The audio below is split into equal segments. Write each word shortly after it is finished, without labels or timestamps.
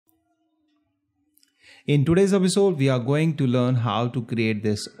In today's episode, we are going to learn how to create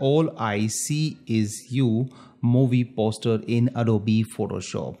this All I See Is You movie poster in Adobe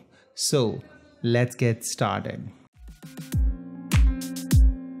Photoshop. So let's get started.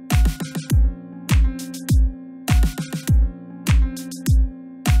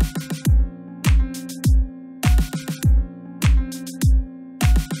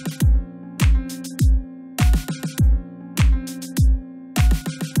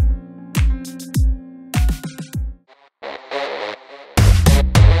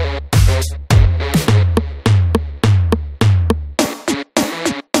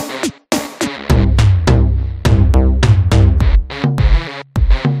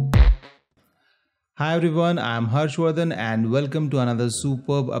 Hi everyone, I am Harshvardhan and welcome to another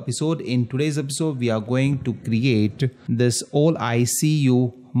superb episode. In today's episode, we are going to create this All I See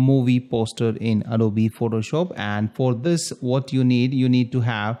You movie poster in Adobe Photoshop. And for this, what you need to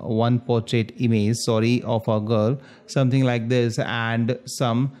have one portrait image, of a girl, something like this, and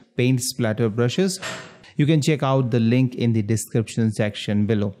some paint splatter brushes. You can check out the link in the description section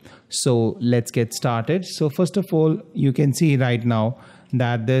below. So let's get started. So first of all, you can see right now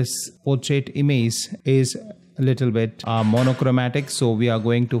that this portrait image is a little bit monochromatic. So we are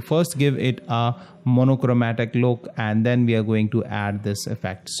going to first give it a monochromatic look and then we are going to add this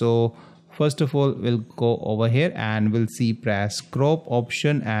effect. So first of all, we'll go over here and we'll see press crop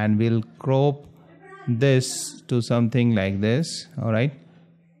option and we'll crop this to something like this. All right,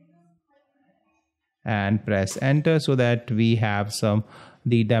 and press enter so that we have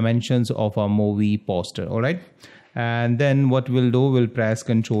the dimensions of a movie poster. All right, and then what we'll do, we'll press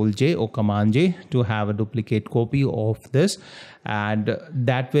Ctrl J or Command J to have a duplicate copy of this, and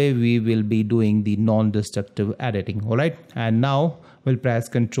that way we will be doing the non-destructive editing. All right, and now we'll press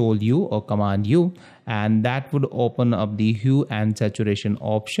Ctrl U or Command U, and that would open up the hue and saturation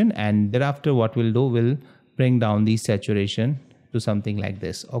option, and thereafter what we'll do, we'll bring down the saturation to something like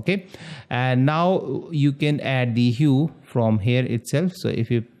this. Okay, and now you can add the hue from here itself. So if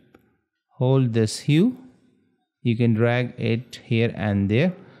you hold this hue, you can drag it here and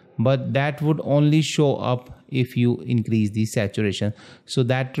there, but that would only show up if you increase the saturation. So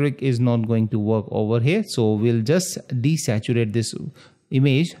that trick is not going to work over here. So we'll just desaturate this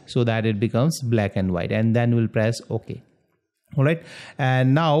image so that it becomes black and white, and then we'll press OK. All right,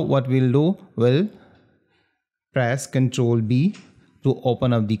 and now what we'll do, we'll press Ctrl B to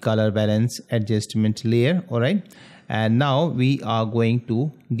open up the color balance adjustment layer. All right, and now we are going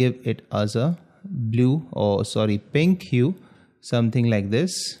to give it as a pink hue, something like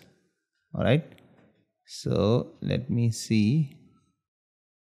this. All right, so let me see,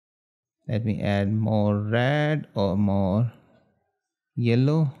 let me add more red or more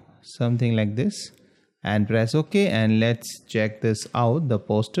yellow, something like this, and press OK. And let's check this out, the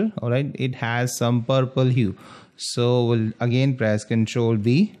poster. All right, it has some purple hue. So we'll again press Ctrl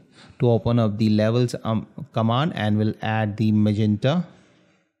B to open up the levels command, and we'll add the magenta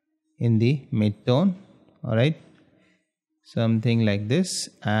in the mid-tone. All right, something like this,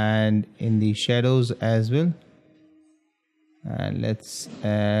 and in the shadows as well, and let's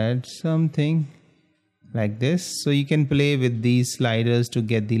add something like this. So you can play with these sliders to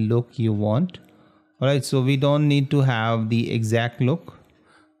get the look you want. All right, so we don't need to have the exact look,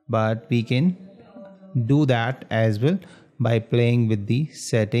 but we can do that as well by playing with the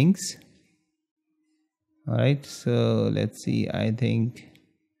settings. All right, so let's see, I think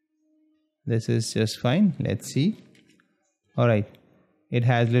this is just fine. Let's see. All right, it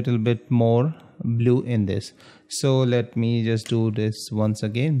has little bit more blue in this. So let me just do this once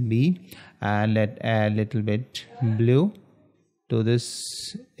again, B, and let add little bit blue to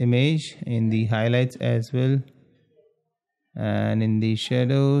this image in the highlights as well, and in the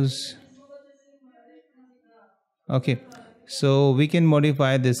shadows. Okay, so we can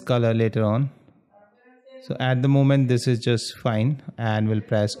modify this color later on. So at the moment this is just fine, and we'll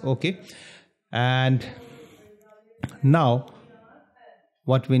press OK. And now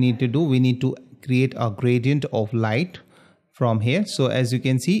what we need to do, we need to create a gradient of light from here. So as you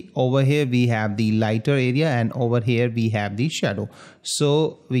can see, over here we have the lighter area and over here we have the shadow.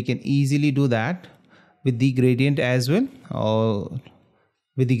 So we can easily do that with the gradient as well, or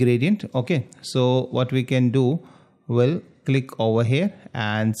with the gradient. Okay, so what we can do, we'll click over here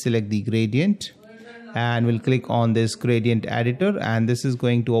and select the gradient, and we'll click on this gradient editor, and this is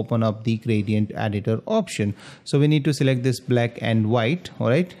going to open up the gradient editor option. So we need to select this black and white. All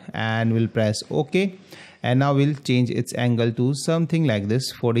right, and we'll press OK, and now we'll change its angle to something like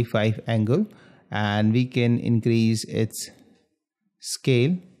this, 45 angle, and we can increase its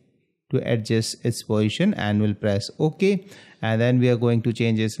scale to adjust its position, and we'll press OK. And then we are going to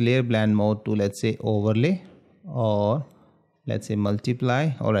change its layer blend mode to, let's say, overlay, or let's say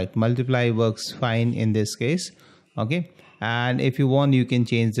multiply. All right, multiply works fine in this case. Okay, and if you want, you can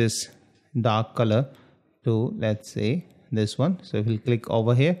change this dark color to, let's say, this one. So we'll click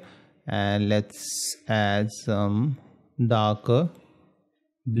over here and let's add some darker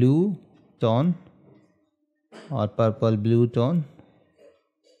blue tone or purple blue tone,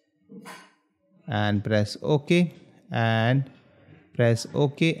 and press OK, and press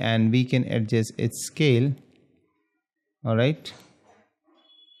OK, and we can adjust its scale. All right,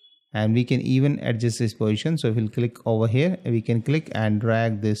 and we can even adjust its position. So if we'll click over here, we can click and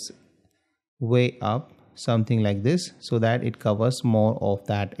drag this way up, something like this, so that it covers more of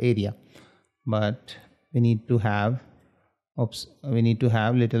that area. But we need to have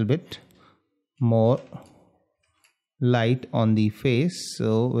little bit more light on the face,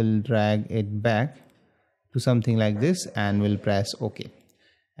 so we'll drag it back to something like this, and we'll press OK,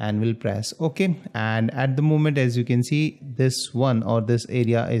 and we'll press OK. And at the moment, as you can see, this one or this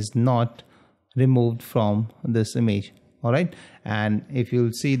area is not removed from this image. All right, and if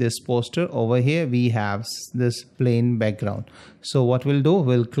you'll see this poster over here, we have this plain background. So what we'll do,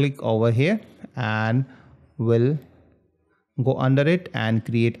 we'll click over here and we'll go under it and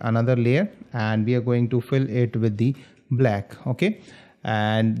create another layer, and we are going to fill it with the black. Okay,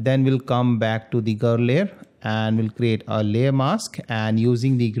 and then we'll come back to the girl layer and we'll create a layer mask, and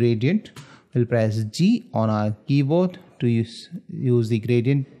using the gradient, we'll press G on our keyboard to use the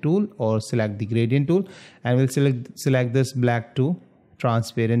gradient tool, or select the gradient tool, and we'll select this black to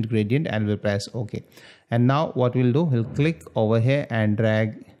transparent gradient, and we'll press OK. And now what we'll do, we'll click over here and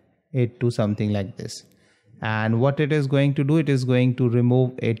drag it to something like this. And what it is going to do, it is going to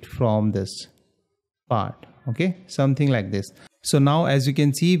remove it from this part. Okay, something like this. So now, as you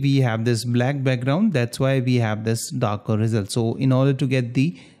can see, we have this black background. That's why we have this darker result. So in order to get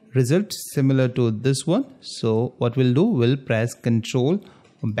the result similar to this one, so what we'll do, we'll press Ctrl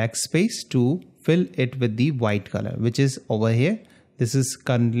backspace to fill it with the white color, which is over here. This is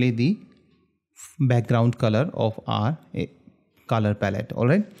currently the background color of our color palette. All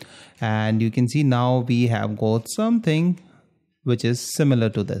right, and you can see now we have got something which is similar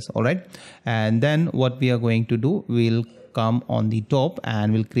to this. All right, and then what we are going to do, we'll come on the top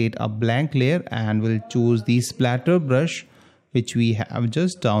and we'll create a blank layer, and we'll choose the splatter brush, which we have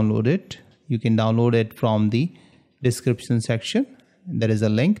just downloaded. You can download it from the description section. There is a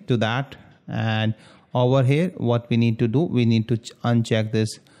link to that. And over here, what we need to do, we need to uncheck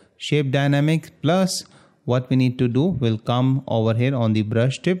this shape dynamics. Plus what we need to do, we'll come over here on the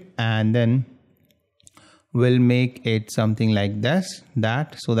brush tip, and then we'll make it something like this,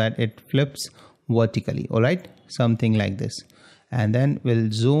 so that it flips vertically. All right, something like this. And then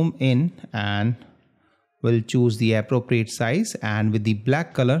we'll zoom in and we'll choose the appropriate size, and with the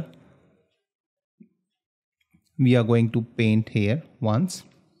black color we are going to paint here once.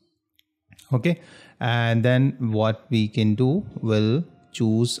 Okay, and then what we can do, we'll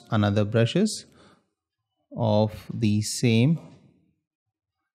choose another brushes of the same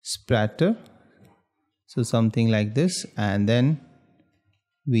splatter, so something like this, and then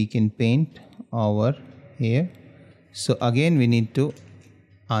we can paint over here. So again, we need to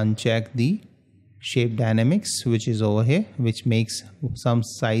uncheck the shape dynamics, which is over here, which makes some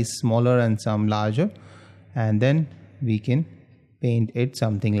size smaller and some larger, and then we can paint it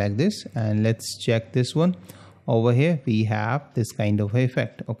something like this. And let's check this one over here. We have this kind of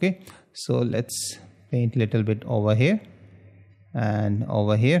effect. Okay, so let's paint a little bit over here and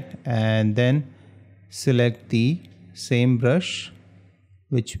over here, and then select the same brush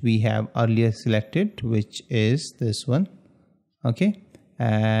which we have earlier selected, which is this one. Okay,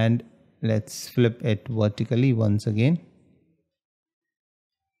 and let's flip it vertically once again,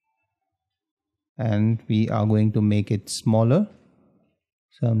 and we are going to make it smaller,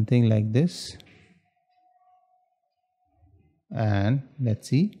 something like this. And let's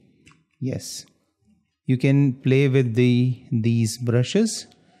see, yes, you can play with these brushes,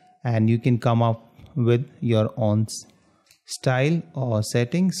 and you can come up with your own style or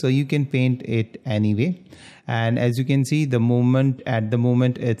setting, so you can paint it anyway. And as you can see, at the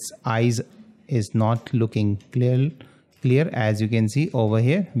moment its eyes is not looking clear. As you can see over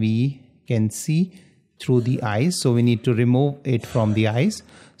here, we can see through the eyes, so we need to remove it from the eyes.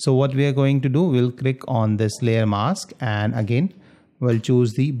 So what we are going to do, we'll click on this layer mask, and again we'll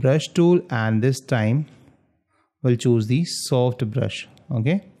choose the brush tool, and this time we'll choose the soft brush.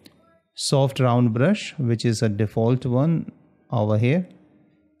 Okay, soft round brush, which is a default one over here.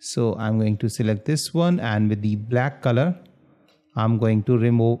 So I'm going to select this one, and with the black color I'm going to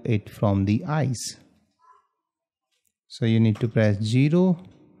remove it from the eyes. So you need to press 0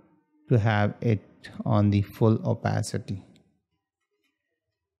 to have it on the full opacity.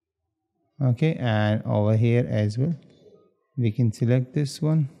 Okay, and over here as well, we can select this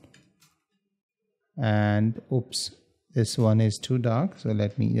one, and oops, this one is too dark, so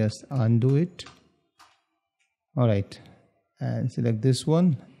let me just undo it. All right, and select this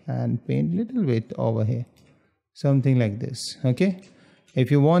one and paint little bit over here, something like this. Okay, if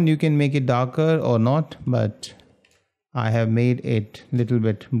you want you can make it darker or not, but I have made it little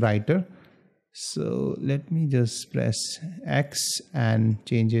bit brighter. So let me just press X and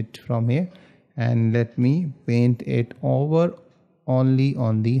change it from here, and let me paint it over only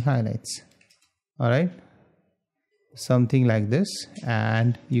on the highlights. All right, something like this,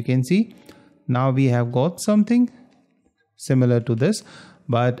 and you can see now we have got something similar to this,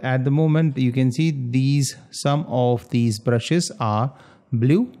 but at the moment you can see these, some of these brushes are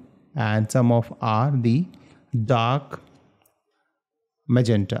blue and some of are the dark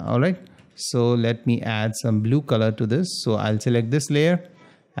magenta. All right, so let me add some blue color to this. So I'll select this layer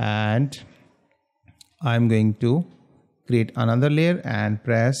and I'm going to create another layer and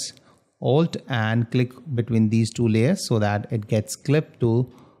press Alt and click between these two layers so that it gets clipped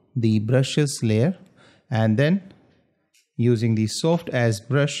to the brushes layer, and then using the soft as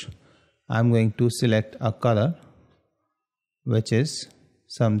brush I'm going to select a color which is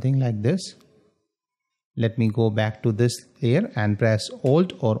something like this. Let me go back to this layer and press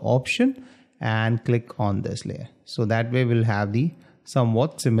Alt or Option and click on this layer, so that way we'll have the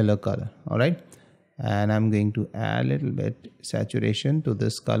somewhat similar color. All right, and I'm going to add a little bit saturation to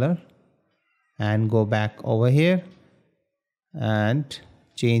this color and go back over here and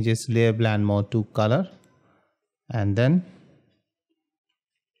change its layer blend mode to color, and then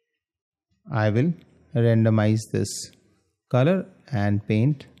I will randomize this color and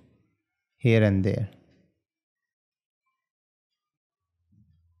paint here and there.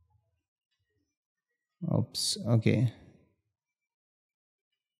 Oops, okay,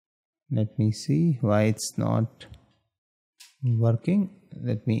 let me see why it's not working.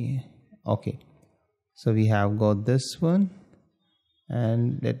 Let me, okay, so we have got this one,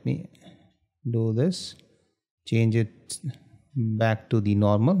 and let me do this, change it back to the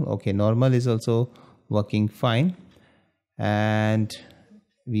normal. Okay, normal is also working fine, and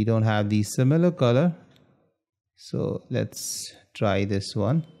we don't have the similar color, so let's try this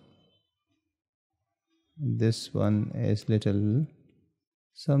one. This one is little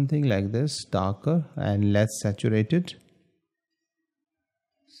something like this, darker and less saturated.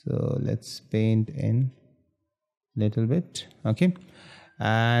 So let's paint in little bit. Okay,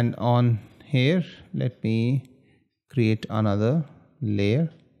 and on here let me create another layer.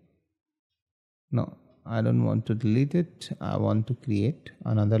 No, I don't want to delete it, I want to create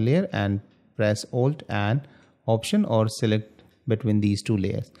another layer and press Alt and Option or select between these two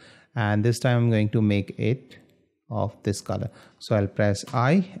layers, and this time I'm going to make it of this color. So I'll press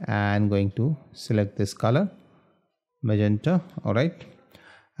I and going to select this color, magenta. All right,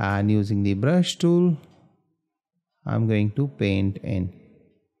 and using the brush tool I'm going to paint in.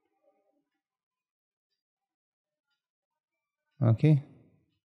 Okay,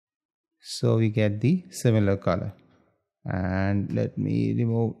 so we get the similar color, and let me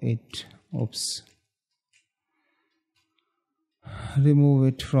remove it. Oops, remove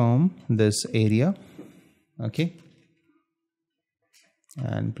it from this area. Okay,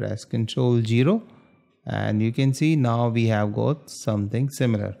 and press Ctrl 0, and you can see now we have got something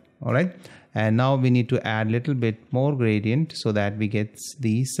similar. All right, and now we need to add little bit more gradient so that we get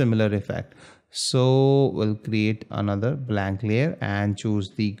the similar effect. So we'll create another blank layer and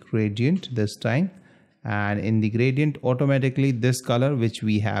choose the gradient this time, and in the gradient automatically this color which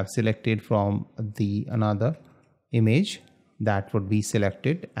we have selected from the another image, that would be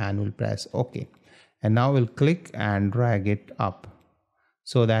selected, and we'll press OK, and now we'll click and drag it up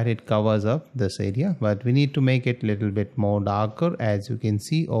so that it covers up this area, but we need to make it little bit more darker. As you can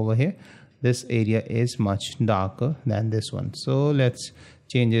see over here, this area is much darker than this one. So let's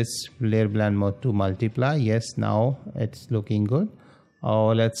change its layer blend mode to multiply. Yes, now it's looking good.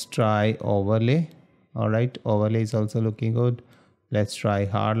 Or let's try overlay. All right, overlay is also looking good. Let's try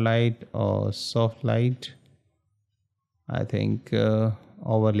hard light or soft light. I think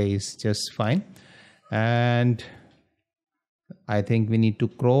overlay is just fine, and I think we need to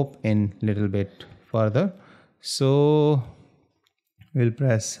crop in little bit further. So we'll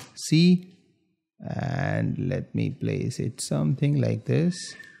press C and let me place it something like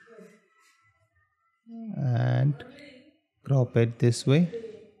this and crop it this way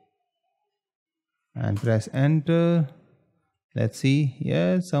and press enter, Let's see.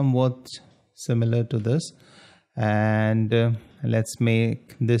 Yeah, somewhat similar to this. And let's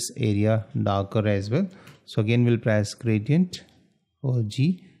make this area darker as well. So again we'll press gradient or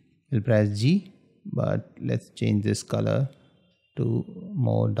G. We'll press G, but let's change this color to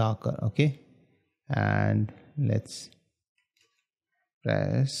more darker. Okay, and let's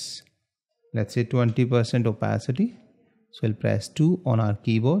press, let's say 20% opacity. So we'll press 2 on our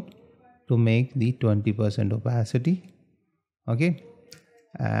keyboard to make the 20% opacity. Okay,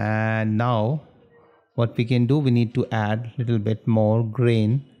 and now what we can do, we need to add little bit more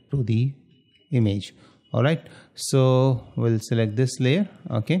grain to the image. All right, so we'll select this layer.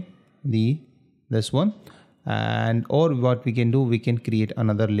 Okay, this one, and or what we can do, we can create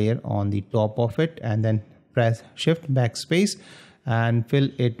another layer on the top of it and then press shift backspace and fill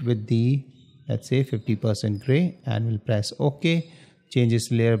it with the, let's say 50% gray, and we'll press OK. Change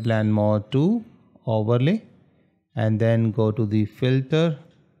this layer blend mode to overlay and then go to the filter,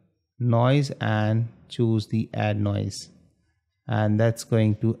 noise, and choose the add noise, and that's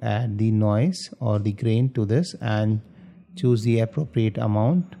going to add the noise or the grain to this, and choose the appropriate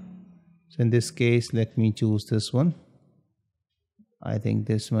amount. So in this case, let me choose this one. I think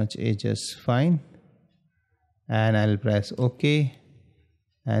this much is just fine, and I'll press OK,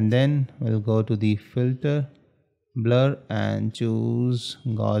 and then we'll go to the filter, blur, and choose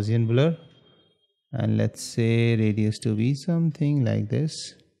Gaussian blur, and let's say radius to be something like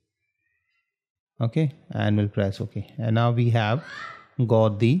this. Okay, and we'll press OK, and now we have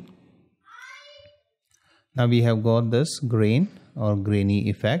got this grain or grainy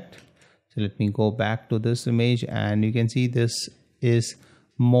effect. So let me go back to this image, and you can see this is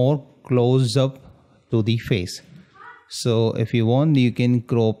more close up to the face. So if you want, you can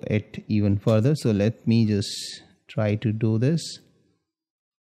crop it even further. So let me just try to do this.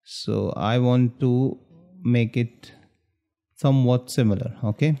 So I want to make it somewhat similar.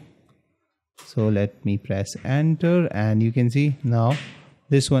 Okay, so let me press enter, and you can see now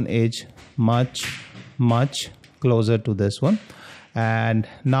this one is much closer to this one. And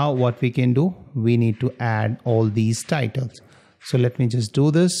now what we can do, we need to add all these titles. So let me just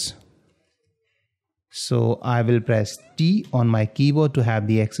do this. So I will press T on my keyboard to have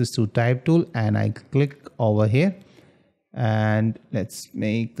the access to type tool, and I click over here, and let's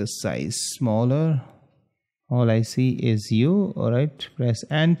make the size smaller. All I see is you. All right, press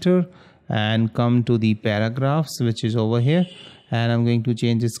enter and come to the paragraphs, which is over here, and I'm going to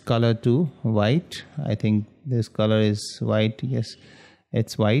change its color to white. I think this color is white. Yes,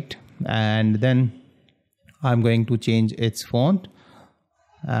 it's white. And then I'm going to change its font,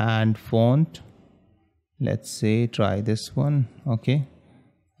 and font, let's say try this one. Okay,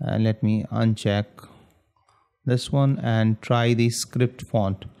 and let me uncheck this one and try the script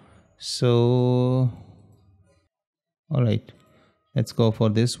font. So all right, let's go for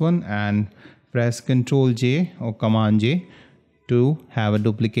this one and press Ctrl J or Command J to have a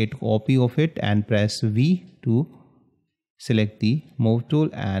duplicate copy of it, and press V to select the move tool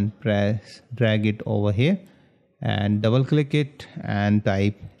and press drag it over here and double click it and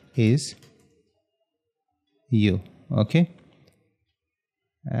type is U. Okay,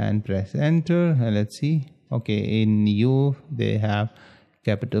 and press enter, and let's see. Okay, in U they have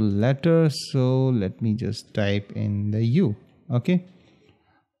capital letters, so let me just type in the U. Okay,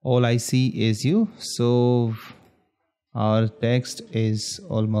 all I see is U. So our text is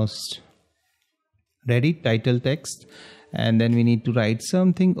almost ready, title text, and then we need to write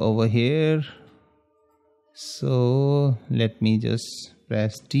something over here. So let me just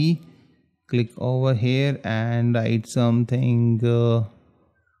press T, click over here and write something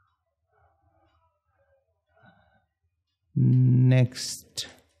next.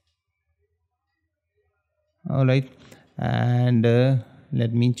 All right, and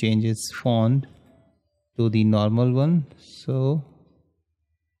let me change its font to the normal one. So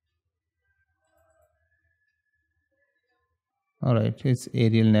all right, it's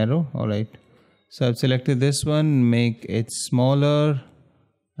Arial narrow. All right, so I've selected this one, make it smaller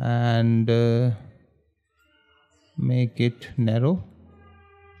and make it narrow,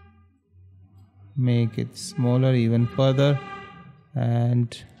 make it smaller even further,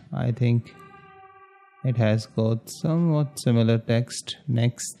 and I think it has got somewhat similar text.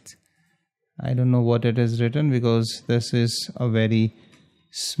 Next, I don't know what it is written because this is a very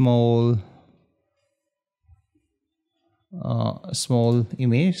small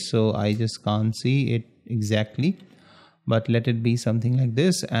image, so I just can't see it exactly, but let it be something like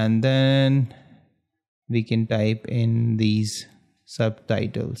this, and then we can type in these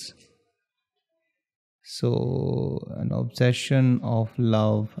subtitles. So an obsession of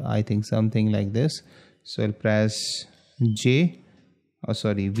love, I think something like this. So I'll press V,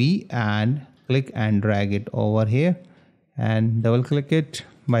 and click and drag it over here and double click it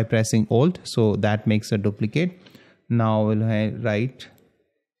by pressing Alt, so that makes a duplicate. Now we'll write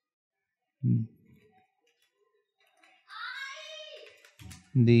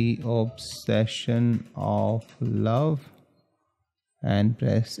the obsession of love and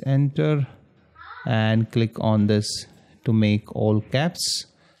press enter and click on this to make all caps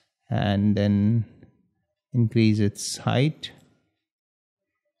and then increase its height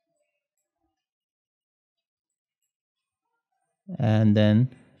and then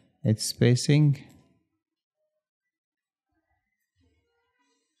its spacing.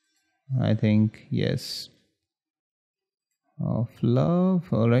 I think yes, of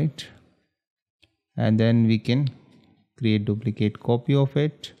love. All right, and then we can create duplicate copy of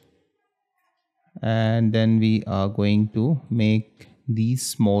it, and then we are going to make these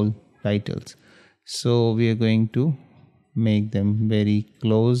small titles. So we are going to make them very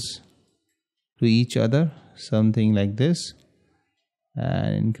close to each other, something like this,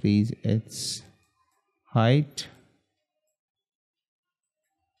 and increase its height.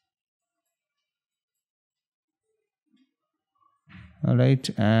 All right,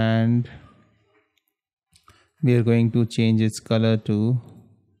 and we are going to change its color to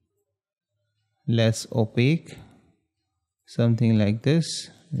less opaque, something like this.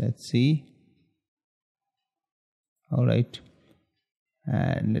 Let's see. All right,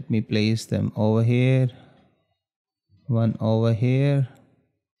 and let me place them over here, one over here,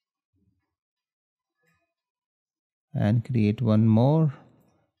 and create one more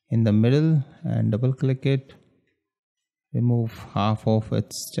in the middle and double click it, remove half of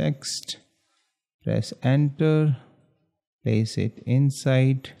its text, press enter, place it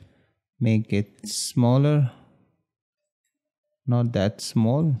inside, make it smaller, not that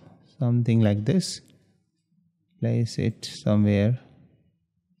small, something like this, place it somewhere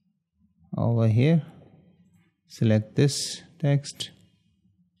over here, select this text,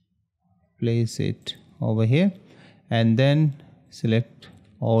 place it over here, and then select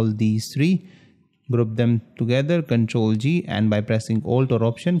all these three, group them together, Ctrl G, and by pressing Alt or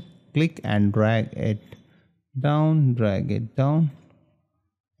Option, click and drag it down,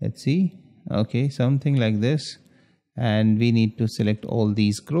 let's see, okay, something like this. And we need to select all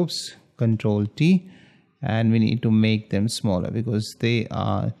these groups, Ctrl T, and we need to make them smaller because they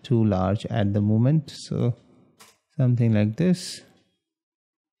are too large at the moment. So something like this,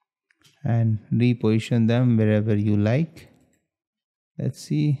 and reposition them wherever you like. Let's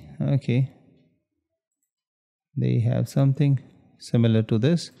see, okay, they have something similar to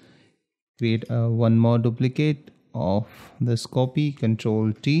this. Create one more duplicate of this copy,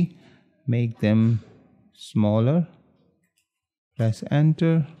 Ctrl T, make them smaller, press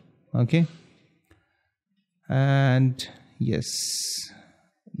enter, okay, and yes,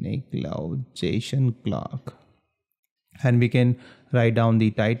 make loud Jason Clark, and we can write down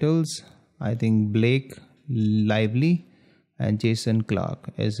the titles. I think Blake Lively and Jason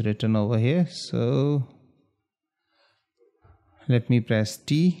Clark is written over here. So let me press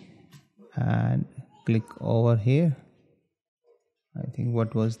T and click over here. I think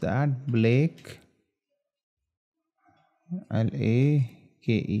what was that? Blake,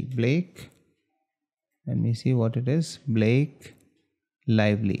 L-A-K-E, Blake. Let me see what it is. Blake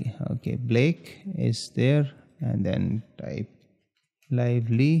Lively. Okay, Blake is there, and then type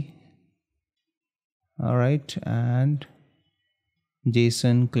Lively. All right, and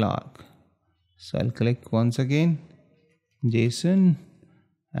Jason Clark. So I'll click once again, Jason,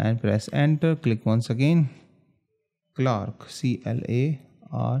 and press enter, click once again, Clark, C-L-A-R-C-K,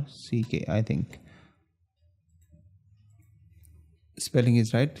 I think spelling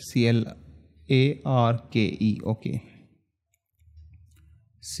is right, C-L-A-R-K-E, okay,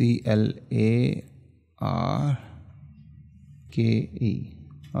 C-L-A-R-K-E,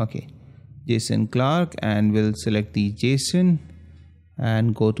 okay, Jason Clark, and we'll select the Jason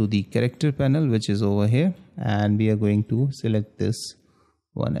and go to the character panel, which is over here, and we are going to select this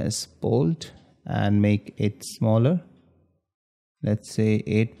one as bold and make it smaller, let's say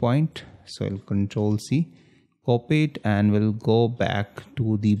 8 point. So I'll Control C, copy it, and we'll go back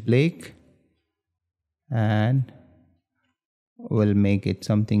to the Blake and we'll make it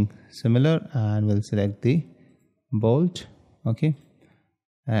something similar, and we'll select the bold, okay,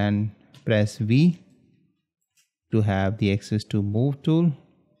 and press V to have the access to move tool,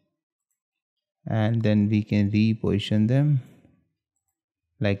 and then we can reposition them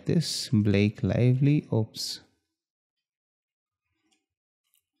like this. Blake Lively,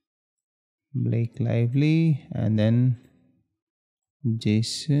 Blake Lively, and then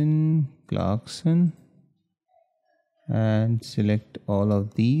Jason Clarkson, and select all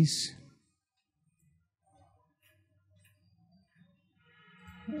of these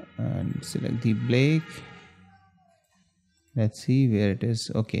and select the black. Let's see where it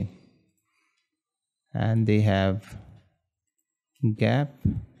is. Okay, and they have gap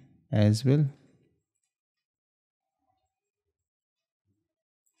as well.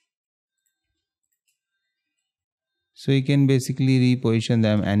 So you can basically reposition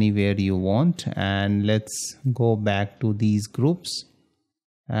them anywhere you want. And let's go back to these groups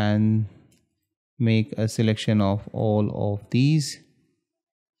and make a selection of all of these.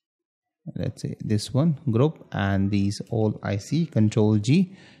 Let's say this one group and these all IC, Control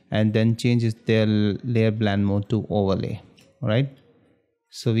G, and then changes their layer blend mode to overlay. All right,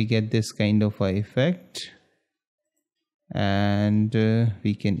 so we get this kind of a effect. And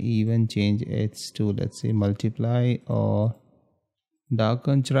we can even change it to, let's say, multiply or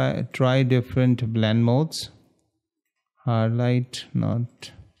darken. Try different blend modes. Highlight,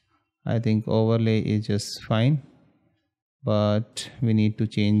 not, I think overlay is just fine, but we need to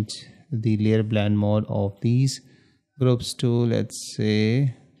change the layer blend mode of these groups to, let's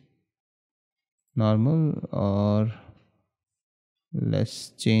say, normal, or let's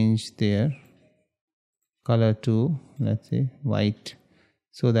change their color to, let's say, white,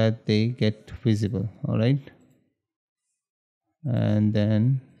 so that they get visible. All right, and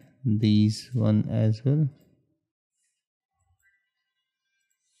then these one as well.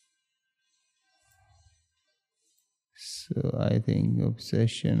 So I think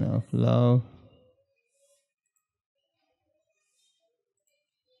obsession of love.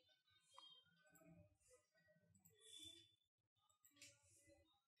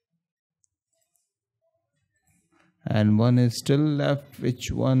 And one is still left.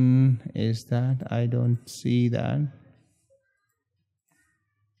 Which one is that? I don't see that.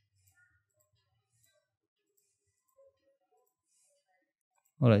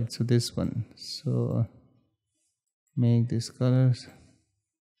 All right, so this one. So make these colors.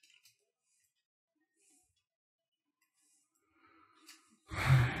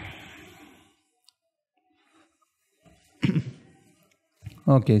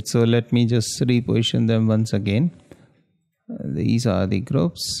 Okay, so let me just reposition them once again. These are the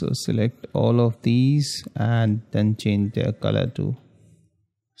groups, so select all of these and then change their color to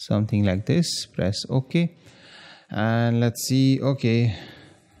something like this. Press OK, and let's see. Okay,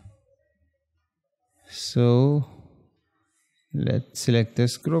 so let's select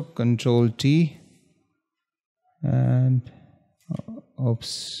this group, Control T, and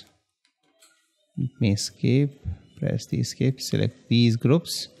oops, let me escape. Press the escape, select these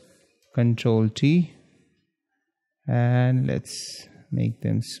groups, Control T, and let's make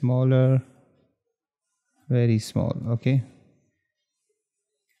them smaller, very small. Okay,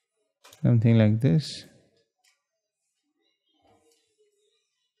 something like this.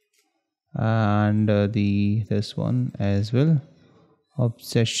 And this one as well,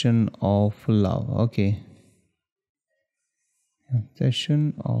 obsession of love. Okay,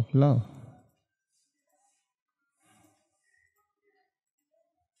 obsession of love.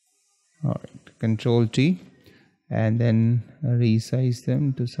 All right, Control T, and then resize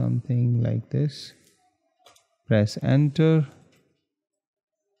them to something like this. Press enter,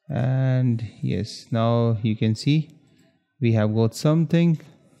 and yes, now you can see we have got something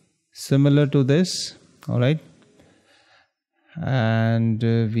similar to this. All right, and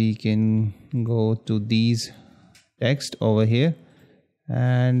we can go to these text over here,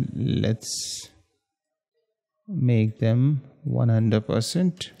 and let's make them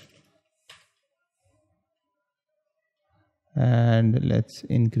 100%. And let's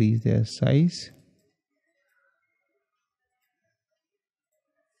increase their size,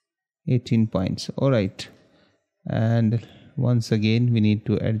 18 points. All right, and once again we need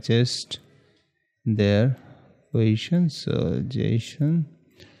to adjust their position, so Jason,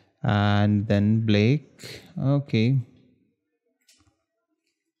 and then Blake. Okay,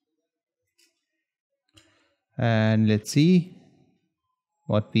 and let's see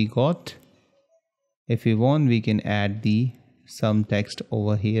what we got. If we want, we can add some text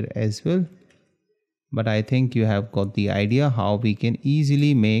over here as well, but I think you have got the idea how we can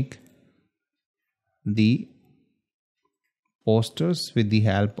easily make the posters with the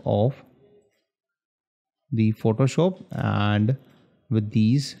help of the Photoshop and with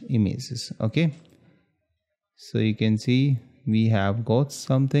these images. Okay, so you can see we have got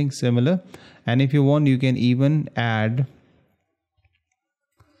something similar, and if you want, you can even add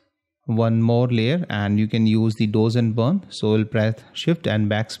one more layer, and you can use the dose and burn. So we'll press shift and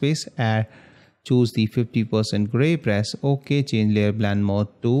backspace and choose the 50% gray, press OK, change layer blend mode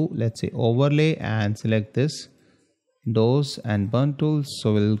to, let's say, overlay, and select this those and burn tools.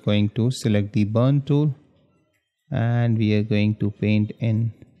 So we're going to select the burn tool and we are going to paint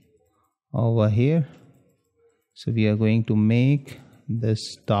in over here. So we are going to make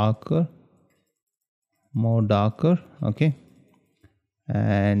this darker, more darker. Okay,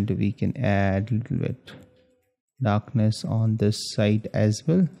 and we can add a little bit darkness on this side as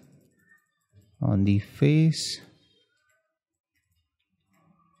well, on the face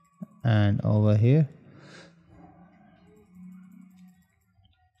and over here.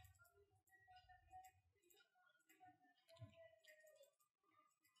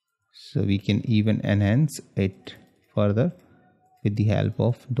 So we can even enhance it further with the help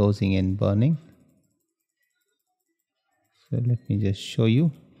of dosing and burning. So let me just show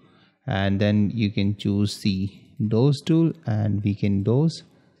you, and then you can choose the dose tool and we can dose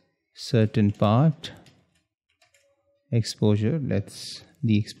certain part exposure. Let's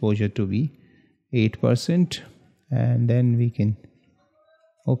the exposure to be 8%, and then we can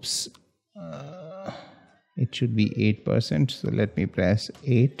it should be 8%. So let me press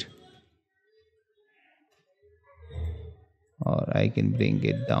 8, or I can bring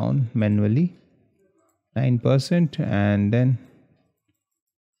it down manually 9%, and then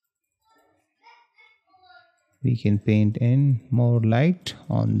we can paint in more light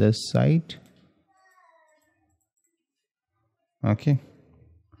on this side. Okay,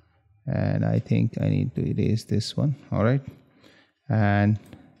 and I think I need to erase this one. All right, and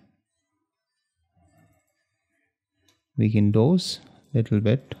we can dose little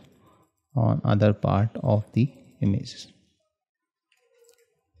bit on other part of the images.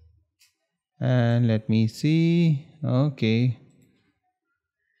 And let me see. Okay,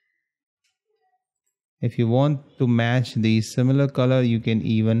 if you want to match the similar color, you can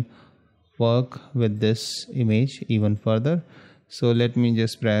even work with this image even further. So let me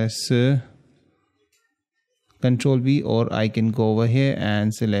just press Control V, or I can go over here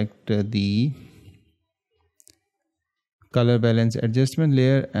and select the color balance adjustment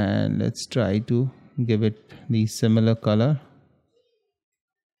layer, and let's try to give it the similar color.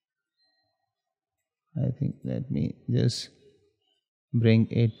 I think let me just bring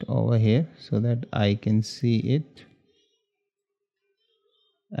it over here so that I can see it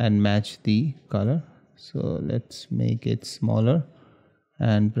and match the color. So let's make it smaller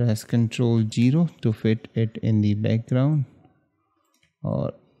and press Ctrl 0 to fit it in the background,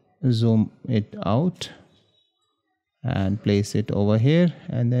 or zoom it out and place it over here,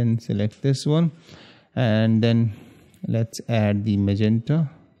 and then select this one, and then let's add the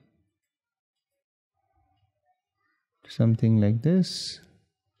magenta, something like this.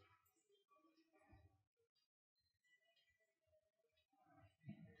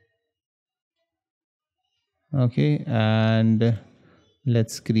 Okay, and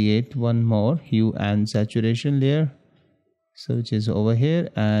let's create one more hue and saturation layer, so which is over here,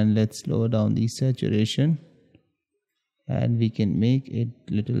 and let's lower down the saturation and we can make it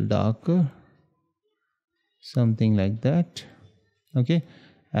little darker, something like that. Okay,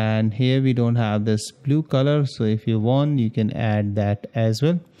 and here we don't have this blue color, so if you want you can add that as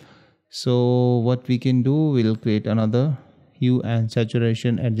well. So what we can do, we'll create another hue and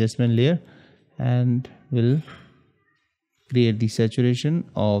saturation adjustment layer, and we'll create the saturation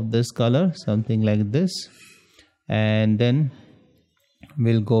of this color, something like this, and then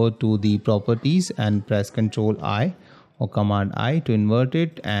we'll go to the properties and press Ctrl I or Command I to invert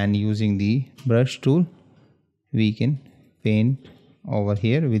it, and using the brush tool we can paint over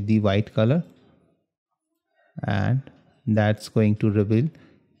here with the white color, and that's going to reveal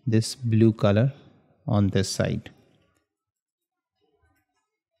this blue color on this side.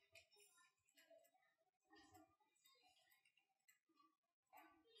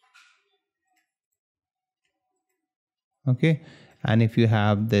 Okay, and if you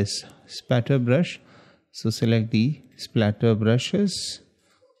have this splatter brush, so select the splatter brushes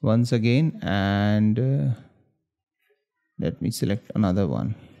once again, and let me select another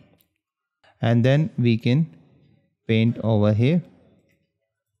one, and then we can paint over here.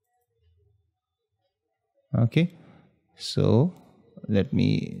 Okay, so let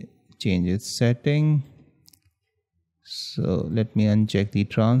me change its setting. So let me uncheck the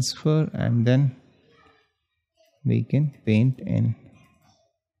transfer, and then we can paint in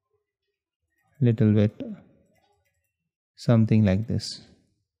little bit, something like this.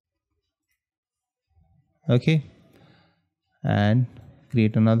 Okay, and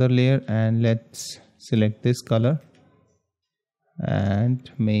create another layer, and let's select this color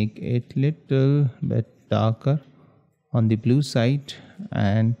and make it little bit darker on the blue side,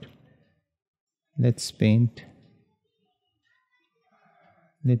 and let's paint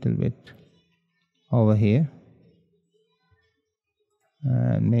little bit over here.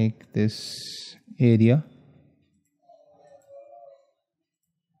 and make this area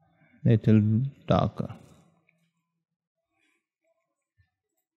little darker.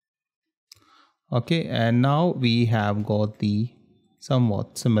 Okay, and now we have got the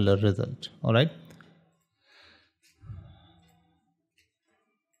somewhat similar result. All right,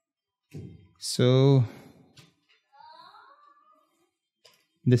 so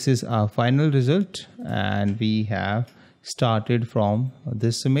this is our final result, and we have started from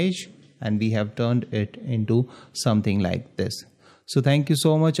this image and we have turned it into something like this. So thank you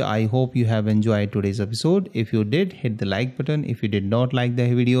so much. I hope you have enjoyed today's episode. If you did, hit the like button. If you did not like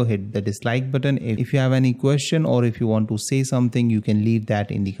the video, hit the dislike button. If you have any question or if you want to say something, you can leave that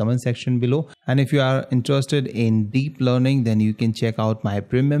in the comment section below. And if you are interested in deep learning, then you can check out my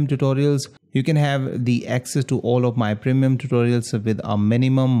premium tutorials. You can have the access to all of my premium tutorials with a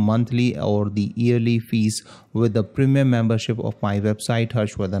minimum monthly or the yearly fees with the premium membership of my website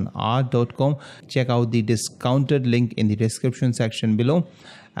harshvardhanart.com. Check out the discounted link in the description section below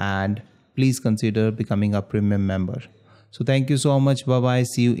and please consider becoming a premium member. So thank you so much. Bye bye.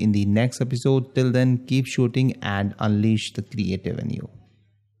 See you in the next episode. Till then, keep shooting and unleash the creative in you.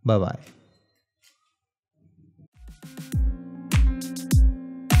 Bye bye.